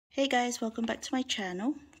Hey guys, welcome back to my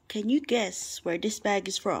channel. Can you guess where this bag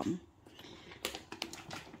is from?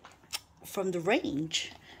 From the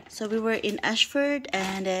range. So we were in Ashford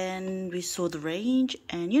and then we saw the range,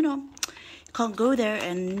 and you know, can't go there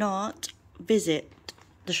and not visit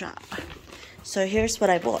the shop. So here's what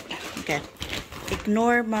I bought. Okay,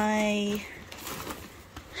 ignore my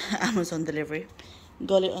Amazon delivery.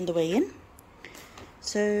 Got it on the way in.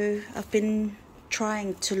 So I've been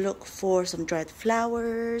trying to look for some dried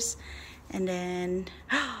flowers, and then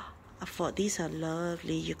I thought these are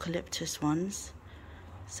lovely eucalyptus ones,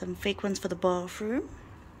 some fake ones for the bathroom.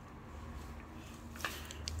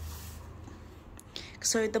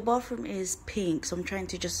 So the bathroom is pink, so I'm trying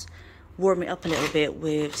to just warm it up a little bit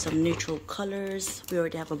with some neutral colors. We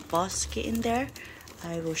already have a basket in there,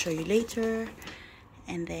 I will show you later.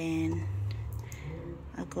 And then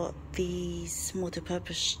I got these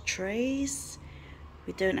multi-purpose trays.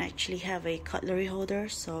 We don't actually have a cutlery holder,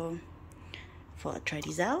 so I thought I'd try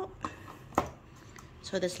these out.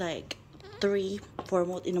 So there's like 3 for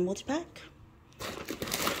in a multi-pack.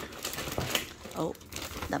 Oh,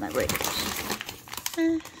 that might break.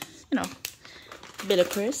 You know, bit of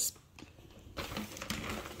crisp.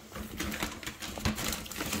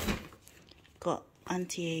 Got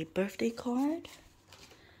Auntie a birthday card.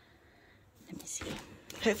 Let me see.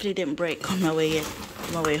 Hopefully it didn't break on my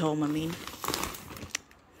way home, I mean.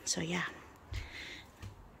 So yeah,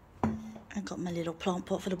 I got my little plant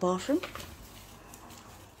pot for the bathroom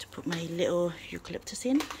to put my little eucalyptus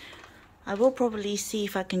in. I will probably see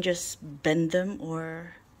if I can just bend them,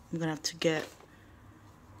 or I'm gonna have to get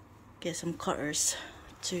some cutters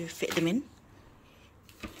to fit them in.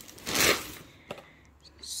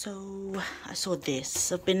 So I saw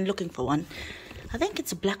this. I've been looking for one. I think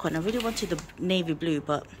it's a black one. I really wanted the navy blue,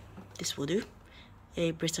 but this will do.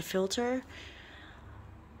 A Brita filter.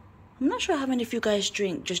 I'm not sure how many of you guys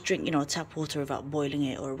just drink, you know, tap water without boiling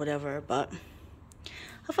it or whatever, but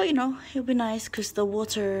I thought, you know, it would be nice because the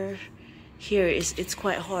water here it's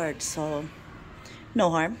quite hard, so no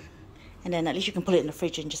harm. And then at least you can put it in the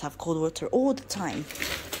fridge and just have cold water all the time.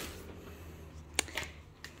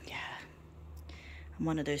 Yeah, I'm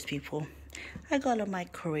one of those people. I got a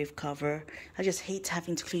microwave cover. I just hate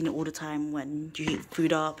having to clean it all the time when you heat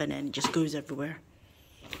food up and then it just goes everywhere.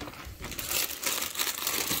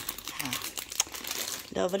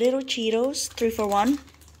 Love a little Cheetos, 3 for 1.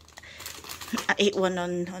 I ate one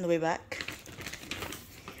on the way back.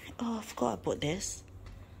 Oh, I forgot I bought this.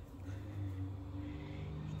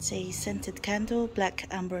 It's a scented candle, black,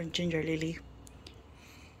 amber, and ginger lily.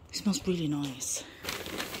 It smells really nice.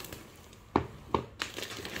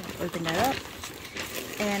 Open that up.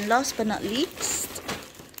 And last but not least,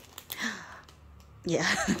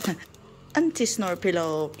 yeah, anti-snore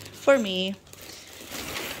pillow for me.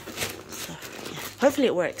 Hopefully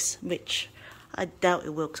it works, which I doubt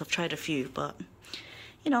it will because I've tried a few, but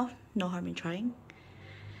you know, no harm in trying.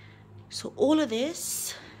 So all of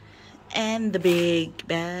this and the big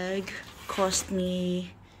bag cost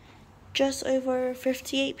me just over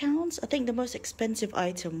 £58. I think the most expensive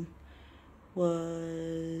item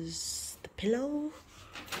was the pillow.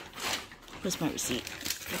 Where's my receipt?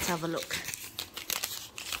 Let's have a look.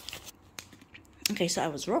 Okay, so I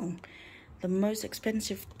was wrong. The most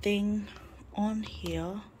expensive thing on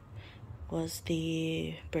here was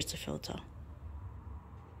the Brita filter.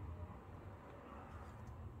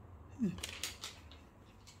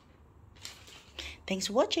 Thanks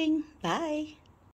for watching. Bye.